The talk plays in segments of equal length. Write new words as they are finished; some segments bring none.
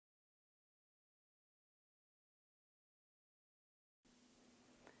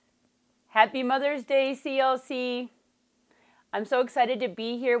Happy Mother's Day, CLC. I'm so excited to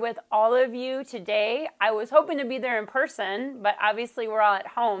be here with all of you today. I was hoping to be there in person, but obviously we're all at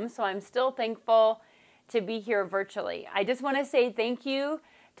home, so I'm still thankful to be here virtually. I just want to say thank you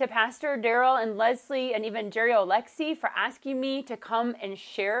to Pastor Daryl and Leslie and even Jerry Alexi for asking me to come and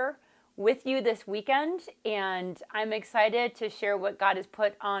share with you this weekend, and I'm excited to share what God has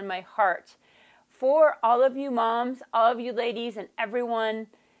put on my heart for all of you moms, all of you ladies, and everyone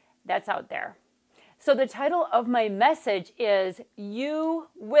that's out there. So the title of my message is You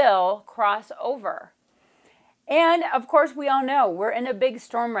Will Cross Over. And of course, we all know we're in a big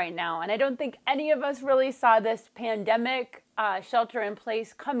storm right now. And I don't think any of us really saw this pandemic shelter in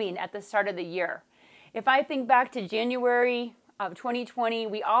place coming at the start of the year. If I think back to January of 2020,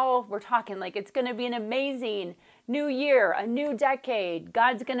 we all were talking like it's going to be an amazing new year, a new decade.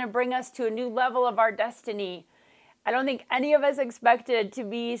 God's going to bring us to a new level of our destiny. I don't think any of us expected to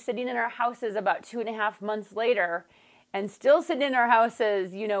be sitting in our houses about 2.5 months later and still sitting in our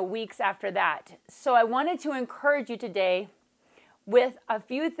houses, weeks after that. So I wanted to encourage you today with a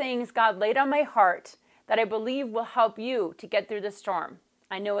few things God laid on my heart that I believe will help you to get through the storm.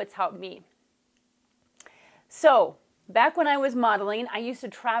 I know it's helped me. So back when I was modeling, I used to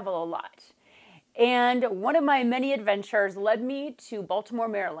travel a lot. And one of my many adventures led me to Baltimore,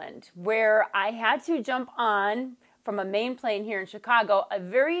 Maryland, where I had to jump on from a main plane here in Chicago, a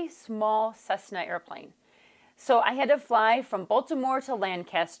very small Cessna airplane. So I had to fly from Baltimore to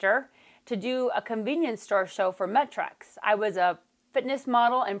Lancaster to do a convenience store show for Metrex. I was a fitness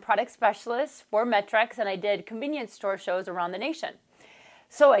model and product specialist for Metrex, and I did convenience store shows around the nation.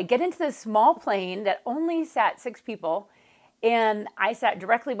 So I get into this small plane that only sat 6 people, and I sat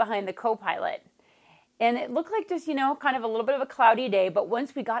directly behind the co-pilot. And it looked like just, kind of a little bit of a cloudy day, but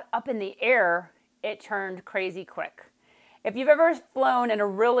once we got up in the air, it turned crazy quick. If you've ever flown in a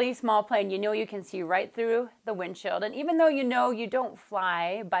really small plane, you can see right through the windshield. And even though you don't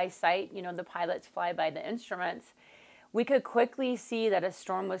fly by sight, the pilots fly by the instruments, we could quickly see that a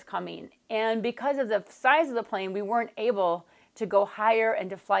storm was coming. And because of the size of the plane, we weren't able to go higher and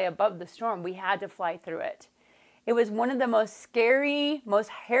to fly above the storm. We had to fly through it. It was one of the most scary, most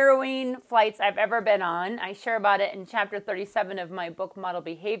harrowing flights I've ever been on. I share about it in chapter 37 of my book, Model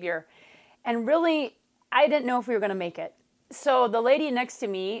Behavior. And really, I didn't know if we were going to make it. So the lady next to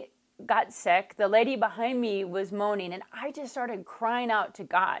me got sick. The lady behind me was moaning, and I just started crying out to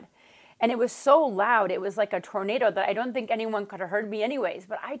God. And it was so loud. It was like a tornado that I don't think anyone could have heard me anyways.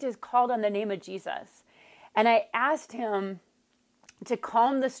 But I just called on the name of Jesus. And I asked him to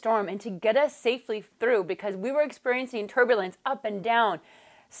calm the storm and to get us safely through, because we were experiencing turbulence up and down,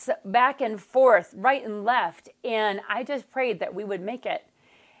 back and forth, right and left. And I just prayed that we would make it.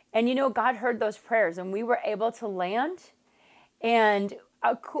 And God heard those prayers, and we were able to land. And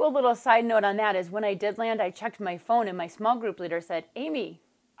a cool little side note on that is when I did land, I checked my phone, and my small group leader said, "Amy,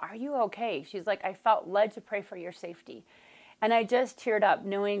 are you okay?" She's like, "I felt led to pray for your safety." And I just teared up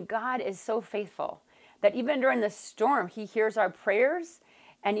knowing God is so faithful that even during the storm, he hears our prayers,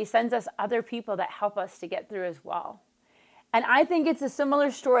 and he sends us other people that help us to get through as well. And I think it's a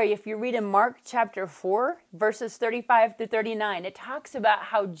similar story if you read in Mark chapter 4, verses 35 through 39. It talks about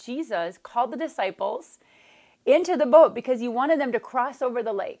how Jesus called the disciples into the boat because he wanted them to cross over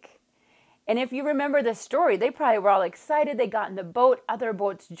the lake. And if you remember the story, they probably were all excited. They got in the boat. Other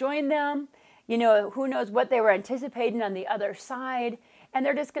boats joined them. Who knows what they were anticipating on the other side. And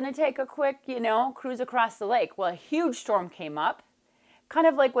they're just going to take a quick, cruise across the lake. Well, a huge storm came up. Kind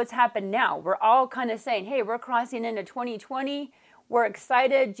of like what's happened now. We're all kind of saying, hey, we're crossing into 2020. We're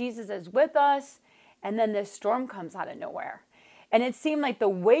excited. Jesus is with us. And then this storm comes out of nowhere. And it seemed like the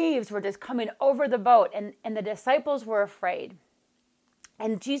waves were just coming over the boat, and the disciples were afraid.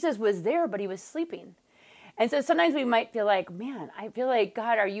 And Jesus was there, but he was sleeping. And so sometimes we might feel like, man, I feel like,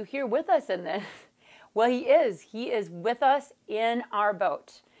 God, are you here with us in this? Well, he is. He is with us in our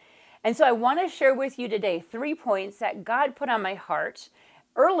boat. And so I want to share with you today 3 points that God put on my heart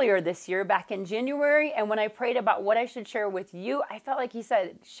earlier this year, back in January. And when I prayed about what I should share with you, I felt like he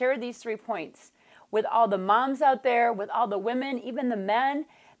said, share these 3 points with all the moms out there, with all the women, even the men,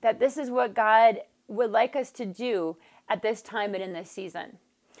 that this is what God would like us to do at this time and in this season.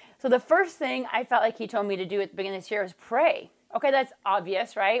 So the first thing I felt like he told me to do at the beginning of this year is pray. Okay, that's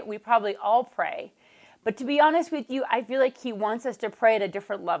obvious, right? We probably all pray. But to be honest with you, I feel like he wants us to pray at a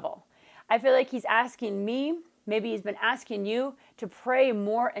different level. I feel like he's asking me, maybe he's been asking you, to pray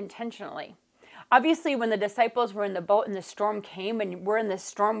more intentionally. Obviously, when the disciples were in the boat and the storm came, and we're in the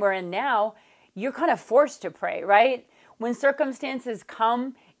storm we're in now, you're kind of forced to pray, right? When circumstances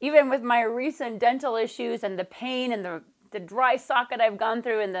come, even with my recent dental issues and the pain and the the dry socket I've gone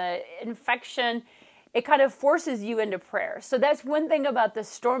through and the infection, it kind of forces you into prayer. So that's one thing about the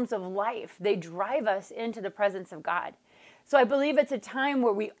storms of life. They drive us into the presence of God. So I believe it's a time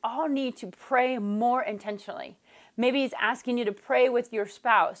where we all need to pray more intentionally. Maybe he's asking you to pray with your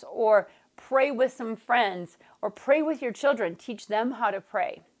spouse, or pray with some friends, or pray with your children. Teach them how to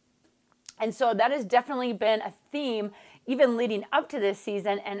pray. And so that has definitely been a theme even leading up to this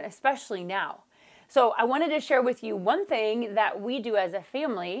season, and especially now. So I wanted to share with you one thing that we do as a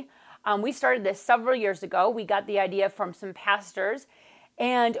family. We started this several years ago. We got the idea from some pastors,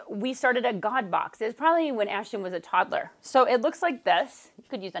 and we started a God box. It was probably when Ashton was a toddler. So it looks like this. You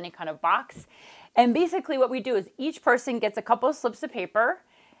could use any kind of box. And basically what we do is each person gets a couple of slips of paper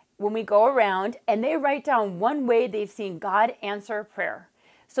when we go around, and they write down one way they've seen God answer prayer.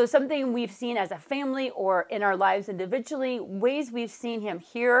 So something we've seen as a family or in our lives individually, ways we've seen him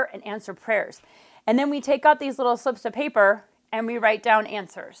hear and answer prayers. And then we take out these little slips of paper and we write down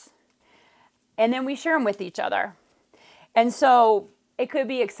answers. And then we share them with each other. And so it could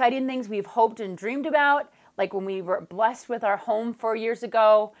be exciting things we've hoped and dreamed about, like when we were blessed with our home 4 years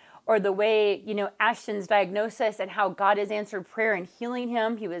ago, or the way, Ashton's diagnosis and how God has answered prayer and healing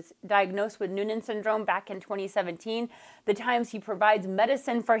him. He was diagnosed with Noonan syndrome back in 2017. The times he provides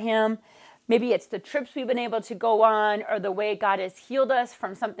medicine for him. Maybe it's the trips we've been able to go on, or the way God has healed us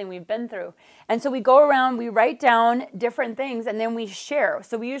from something we've been through. And so we go around, we write down different things, and then we share.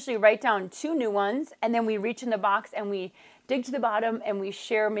 So we usually write down 2 new ones, and then we reach in the box and we dig to the bottom and we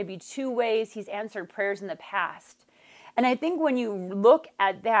share maybe 2 ways he's answered prayers in the past. And I think when you look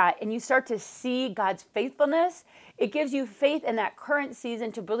at that and you start to see God's faithfulness, it gives you faith in that current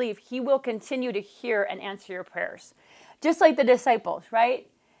season to believe he will continue to hear and answer your prayers. Just like the disciples, right?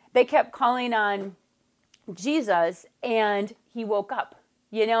 They kept calling on Jesus and he woke up.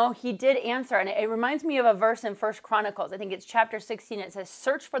 He did answer. And it reminds me of a verse in 1 Chronicles. I think it's chapter 16. It says,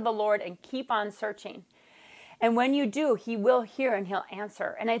 search for the Lord and keep on searching. And when you do, he will hear and he'll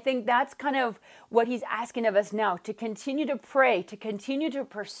answer. And I think that's kind of what he's asking of us now, to continue to pray, to continue to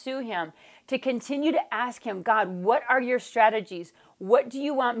pursue him, to continue to ask him, God, what are your strategies? What do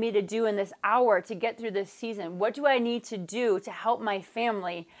you want me to do in this hour to get through this season? What do I need to do to help my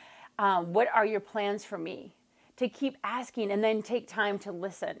family? What are your plans for me? To keep asking and then take time to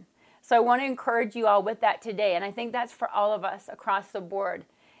listen. So I want to encourage you all with that today. And I think that's for all of us across the board,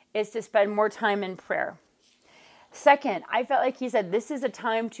 is to spend more time in prayer. Second, I felt like he said, this is a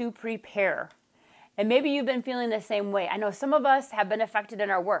time to prepare. And maybe you've been feeling the same way. I know some of us have been affected in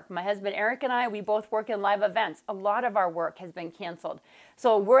our work. My husband, Eric, and I, we both work in live events. A lot of our work has been canceled.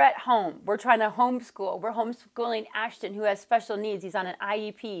 So we're at home. We're trying to homeschool. We're homeschooling Ashton, who has special needs. He's on an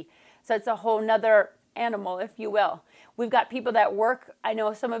IEP. So it's a whole nother animal, if you will. We've got people that work. I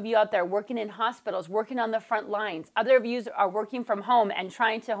know some of you out there working in hospitals, working on the front lines. Other of you are working from home and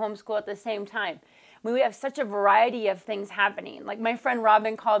trying to homeschool at the same time. We have such a variety of things happening. Like my friend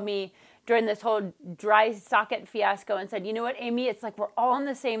Robin called me during this whole dry socket fiasco and said, you know what, Amy, it's like we're all in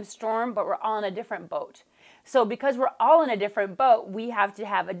the same storm, but we're all in a different boat. So because we're all in a different boat, we have to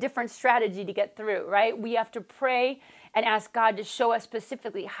have a different strategy to get through, right? We have to pray and ask God to show us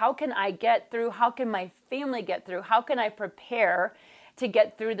specifically, how can I get through? How can my family get through? How can I prepare to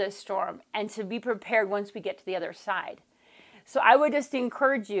get through this storm and to be prepared once we get to the other side? So I would just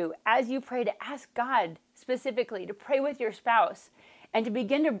encourage you, as you pray, to ask God specifically, to pray with your spouse, and to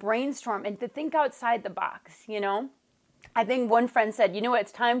begin to brainstorm and to think outside the box, I think one friend said,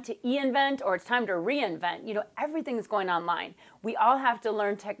 it's time to e-invent or it's time to reinvent. Everything's going online. We all have to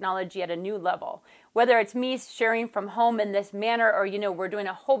learn technology at a new level. Whether it's me sharing from home in this manner or, we're doing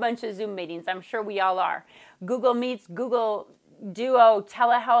a whole bunch of Zoom meetings. I'm sure we all are. Google Meets, Google Duo,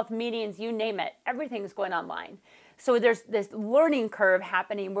 telehealth meetings, you name it. Everything's going online. So there's this learning curve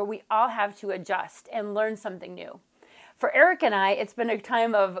happening where we all have to adjust and learn something new. For Eric and I, it's been a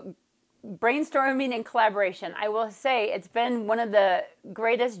time of brainstorming and collaboration. I will say it's been one of the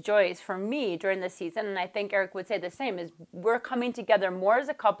greatest joys for me during this season, and I think Eric would say the same, is we're coming together more as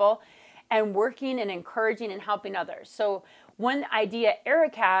a couple and working and encouraging and helping others. So one idea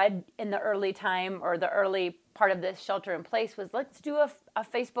Eric had in the early time, or the early part of this shelter in place, was let's do a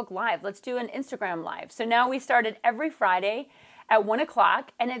Facebook Live. Let's do an Instagram Live. So now we started every Friday at 1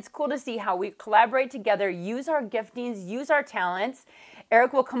 o'clock, and it's cool to see how we collaborate together, use our giftings, use our talents.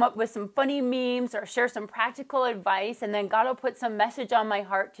 Eric will come up with some funny memes or share some practical advice, and then God will put some message on my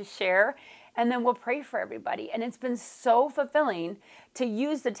heart to share, and then we'll pray for everybody. And it's been so fulfilling to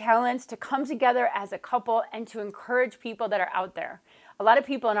use the talents to come together as a couple and to encourage people that are out there. A lot of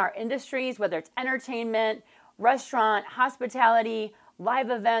people in our industries, whether it's entertainment, restaurant, hospitality, live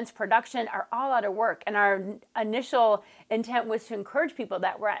events, production are all out of work. And our initial intent was to encourage people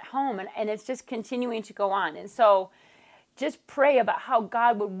that were at home, and it's just continuing to go on. And so just pray about how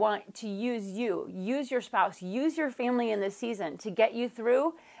God would want to use you, use your spouse, use your family in this season to get you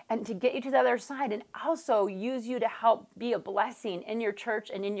through and to get you to the other side, and also use you to help be a blessing in your church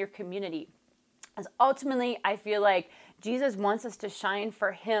and in your community. As ultimately, I feel like Jesus wants us to shine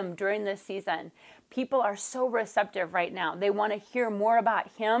for him during this season. People are so receptive right now. They want to hear more about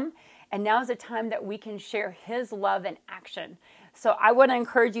him, and now's the time that we can share his love in action. So I want to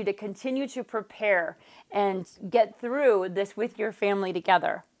encourage you to continue to prepare and get through this with your family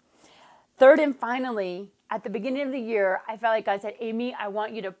together. Third and finally, at the beginning of the year, I felt like God said, Amy, I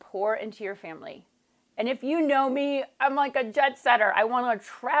want you to pour into your family. And if you know me, I'm like a jet setter. I want to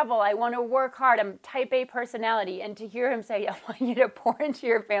travel. I want to work hard. I'm type A personality. And to hear him say, I want you to pour into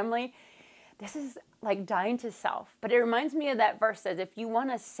your family, this is like dying to self. But it reminds me of that verse that says, if you want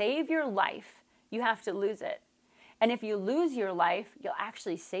to save your life, you have to lose it. And if you lose your life, you'll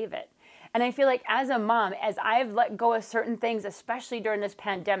actually save it. And I feel like as a mom, as I've let go of certain things, especially during this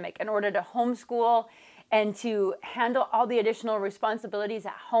pandemic, in order to homeschool and to handle all the additional responsibilities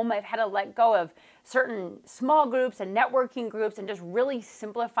at home, I've had to let go of certain small groups and networking groups and just really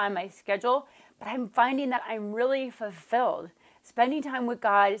simplify my schedule. But I'm finding that I'm really fulfilled spending time with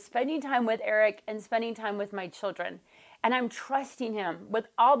God, spending time with Eric, and spending time with my children. And I'm trusting him with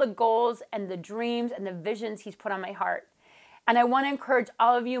all the goals and the dreams and the visions he's put on my heart. And I want to encourage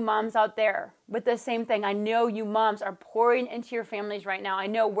all of you moms out there with the same thing. I know you moms are pouring into your families right now. I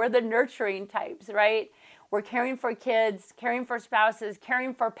know we're the nurturing types, right? We're caring for kids, caring for spouses,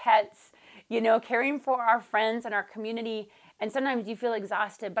 caring for pets, caring for our friends and our community. And sometimes you feel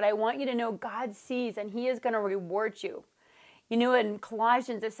exhausted, but I want you to know God sees and he is going to reward you. In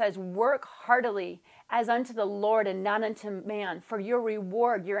Colossians, it says, work heartily as unto the Lord and not unto man, for your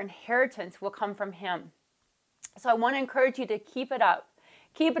reward, your inheritance will come from him. So I want to encourage you to keep it up.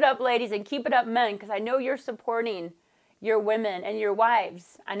 Keep it up, ladies, and keep it up, men, because I know you're supporting your women and your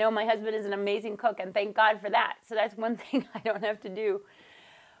wives. I know my husband is an amazing cook, and thank God for that. So that's one thing I don't have to do.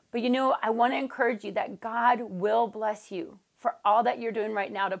 But I want to encourage you that God will bless you for all that you're doing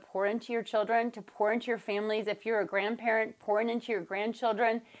right now to pour into your children, to pour into your families. If you're a grandparent, pouring into your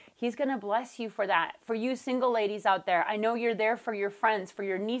grandchildren, he's going to bless you for that. For you single ladies out there, I know you're there for your friends, for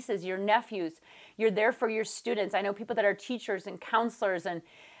your nieces, your nephews. You're there for your students. I know people that are teachers and counselors, and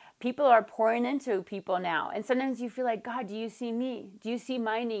people are pouring into people now. And sometimes you feel like, God, do you see me? Do you see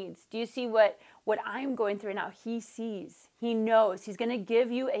my needs? Do you see what I'm going through now? He sees. He knows. He's going to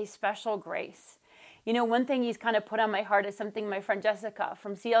give you a special grace. One thing he's kind of put on my heart is something my friend Jessica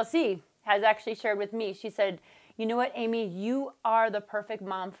from CLC has actually shared with me. She said, you know what, Amy, you are the perfect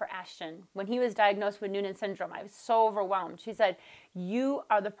mom for Ashton. When he was diagnosed with Noonan syndrome, I was so overwhelmed. She said, you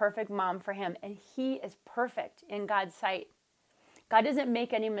are the perfect mom for him, and he is perfect in God's sight. God doesn't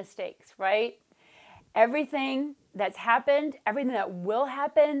make any mistakes, right? Everything that's happened, everything that will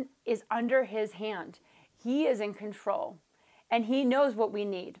happen is under his hand. He is in control. And he knows what we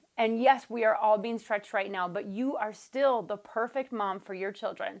need. And yes, we are all being stretched right now, but you are still the perfect mom for your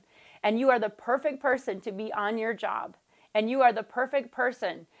children. And you are the perfect person to be on your job. And you are the perfect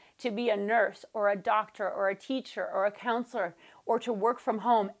person to be a nurse or a doctor or a teacher or a counselor or to work from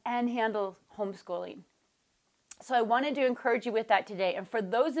home and handle homeschooling. So I wanted to encourage you with that today. And for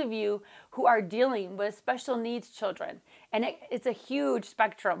those of you who are dealing with special needs children, and it's a huge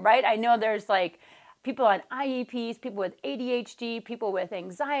spectrum, right? I know there's people on IEPs, people with ADHD, people with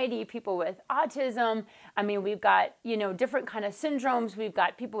anxiety, people with autism. I mean, we've got, different kind of syndromes. We've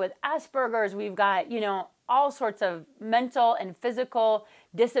got people with Asperger's. We've got, all sorts of mental and physical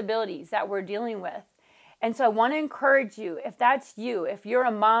disabilities that we're dealing with. And so I want to encourage you, if that's you, if you're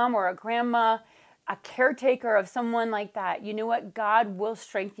a mom or a grandma, a caretaker of someone like that, you know what? God will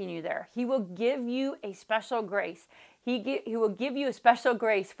strengthen you there. He will give you a special grace. He will give you a special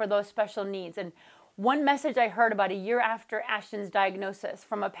grace for those special needs. And one message I heard about a year after Ashton's diagnosis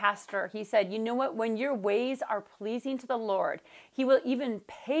from a pastor, he said, you know what? When your ways are pleasing to the Lord, he will even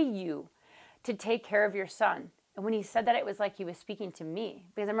pay you to take care of your son. And when he said that, it was like he was speaking to me,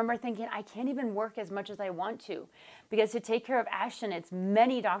 because I remember thinking, I can't even work as much as I want to, because to take care of Ashton, it's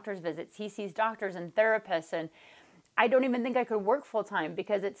many doctor's visits. He sees doctors and therapists, and I don't even think I could work full time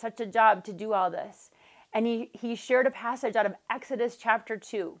because it's such a job to do all this. And he shared a passage out of Exodus chapter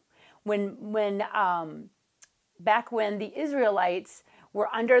 2, back when the Israelites were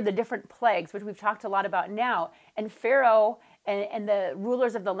under the different plagues, which we've talked a lot about now, and Pharaoh and the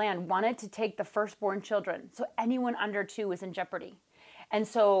rulers of the land wanted to take the firstborn children. So anyone under 2 was in jeopardy. And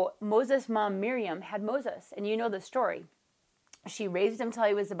so Moses' mom, Miriam, had Moses, and you know the story. She raised him till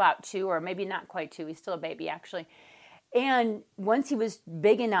he was about 2, or maybe not quite 2. He's still a baby, actually. And once he was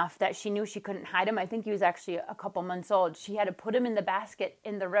big enough that she knew she couldn't hide him, I think he was actually a couple months old, she had to put him in the basket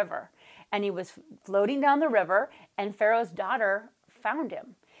in the river. And he was floating down the river, and Pharaoh's daughter found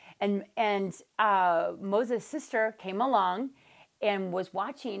him. And Moses' sister came along and was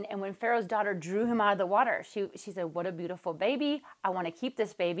watching. And when Pharaoh's daughter drew him out of the water, she said, "What a beautiful baby. I want to keep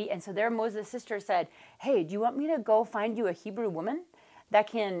this baby." And so there Moses' sister said, "Hey, do you want me to go find you a Hebrew woman that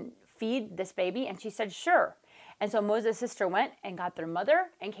can feed this baby?" And she said, "Sure." And so Moses' sister went and got their mother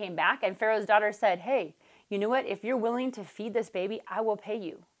and came back. And Pharaoh's daughter said, "Hey, you know what? If you're willing to feed this baby, I will pay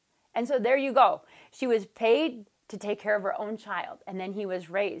you." And so there you go. She was paid to take care of her own child. And then he was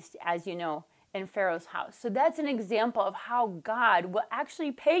raised, as you know, in Pharaoh's house. So that's an example of how God will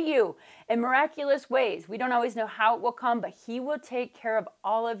actually pay you in miraculous ways. We don't always know how it will come, but he will take care of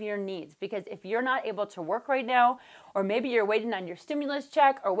all of your needs. Because if you're not able to work right now, or maybe you're waiting on your stimulus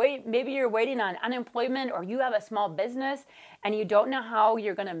check, or maybe you're waiting on unemployment, or you have a small business and you don't know how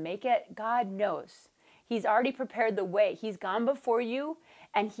you're going to make it, God knows. He's already prepared the way. He's gone before you,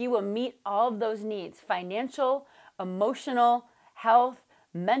 and he will meet all of those needs: financial, emotional, health,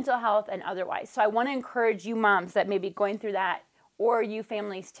 mental health, and otherwise. So I want to encourage you moms that may be going through that, or you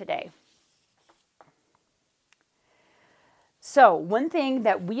families today. So one thing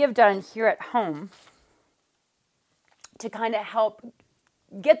that we have done here at home to kind of help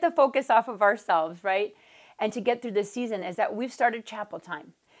get the focus off of ourselves, right, and to get through this season is that we've started chapel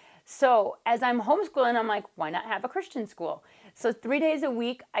time. So as I'm homeschooling, I'm like, why not have a Christian school? So 3 days a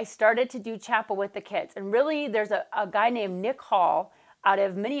week, I started to do chapel with the kids. And really, there's a guy named Nick Hall out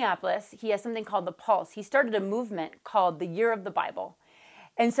of Minneapolis. He has something called The Pulse. He started a movement called the Year of the Bible.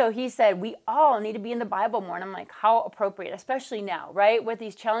 And so he said, we all need to be in the Bible more. And I'm like, how appropriate, especially now, right? With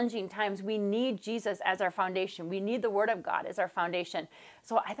these challenging times, we need Jesus as our foundation. We need the Word of God as our foundation.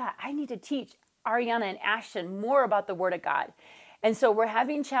 So I thought, I need to teach Ariana and Ashton more about the Word of God. And so we're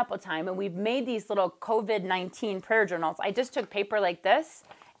having chapel time, and we've made these little COVID-19 prayer journals. I just took paper like this,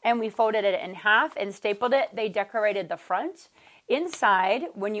 and we folded it in half and stapled it. They decorated the front. Inside,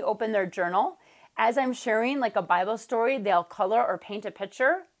 when you open their journal, as I'm sharing like a Bible story, they'll color or paint a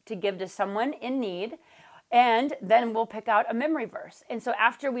picture to give to someone in need. And then we'll pick out a memory verse. And so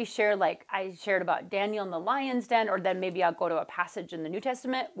after we share, like I shared about Daniel in the lion's den, or then maybe I'll go to a passage in the New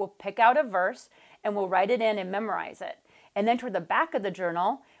Testament, we'll pick out a verse and we'll write it in and memorize it. And then toward the back of the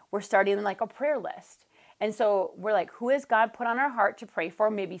journal, we're starting like a prayer list. And so we're like, who has God put on our heart to pray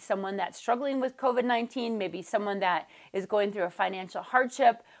for? Maybe someone that's struggling with COVID-19, maybe someone that is going through a financial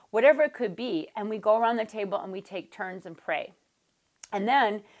hardship, whatever it could be. And we go around the table and we take turns and pray. And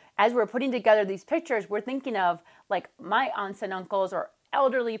then as we're putting together these pictures, we're thinking of like my aunts and uncles or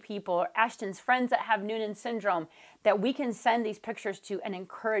elderly people or Ashton's friends that have Noonan syndrome that we can send these pictures to and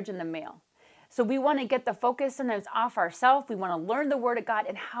encourage in the mail. So we want to get the focus sometimes off ourselves. We want to learn the Word of God,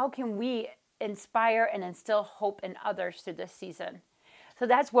 and how can we inspire and instill hope in others through this season? So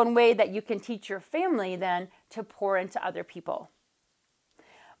that's one way that you can teach your family then to pour into other people.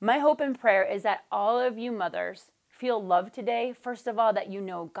 My hope and prayer is that all of you mothers feel loved today. First of all, that you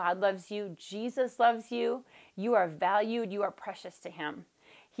know God loves you, Jesus loves you, you are valued, you are precious to Him.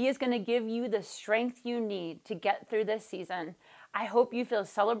 He is going to give you the strength you need to get through this season. I hope you feel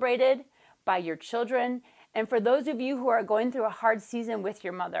celebrated by your children. And for those of you who are going through a hard season with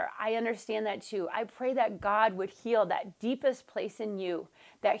your mother, I understand that too. I pray that God would heal that deepest place in you,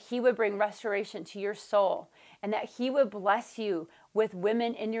 that He would bring restoration to your soul, and that He would bless you with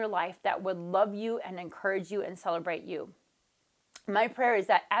women in your life that would love you and encourage you and celebrate you. My prayer is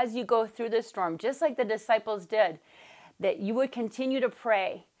that as you go through this storm, just like the disciples did, that you would continue to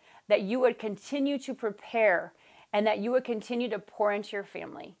pray, that you would continue to prepare, and that you would continue to pour into your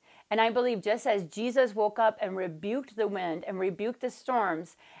family. And I believe just as Jesus woke up and rebuked the wind and rebuked the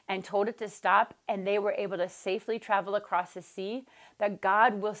storms and told it to stop, and they were able to safely travel across the sea, that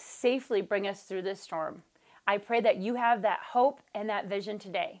God will safely bring us through this storm. I pray that you have that hope and that vision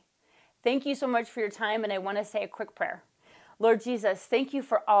today. Thank you so much for your time, and I want to say a quick prayer. Lord Jesus, thank you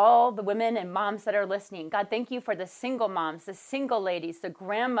for all the women and moms that are listening. God, thank you for the single moms, the single ladies, the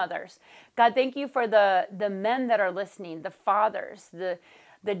grandmothers. God, thank you for the men that are listening, the fathers,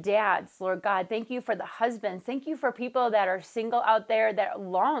 the dads, Lord God. Thank you for the husbands. Thank you for people that are single out there that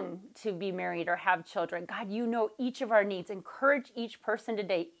long to be married or have children. God, you know each of our needs. Encourage each person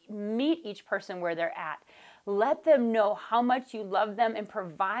today. Meet each person where they're at. Let them know how much you love them and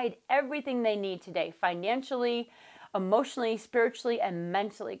provide everything they need today, financially, emotionally, spiritually, and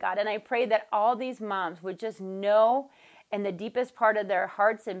mentally, God. And I pray that all these moms would just know in the deepest part of their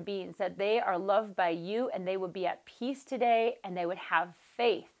hearts and beings that they are loved by you, and they would be at peace today, and they would have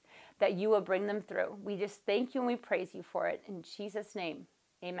faith that you will bring them through. We just thank you and we praise you for it. In Jesus' name,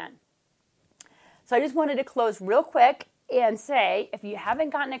 amen. So I just wanted to close real quick and say, if you haven't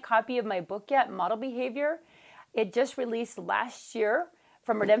gotten a copy of my book yet, Model Behavior, it just released last year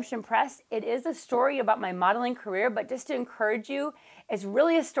from Redemption Press. It is a story about my modeling career, but just to encourage you, it's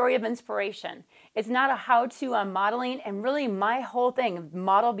really a story of inspiration. It's not a how-to on modeling, and really my whole thing,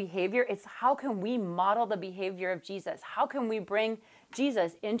 model behavior, it's how can we model the behavior of Jesus? How can we bring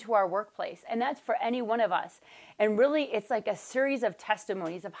Jesus into our workplace? And that's for any one of us. And really, it's like a series of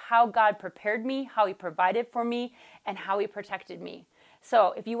testimonies of how God prepared me, how he provided for me, and how he protected me.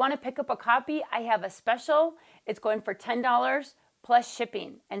 So if you want to pick up a copy, I have a special. It's going for $10 plus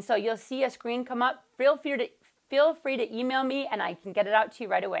shipping. And so you'll see a screen come up. Feel free to email me and I can get it out to you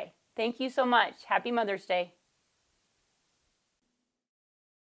right away. Thank you so much. Happy Mother's Day.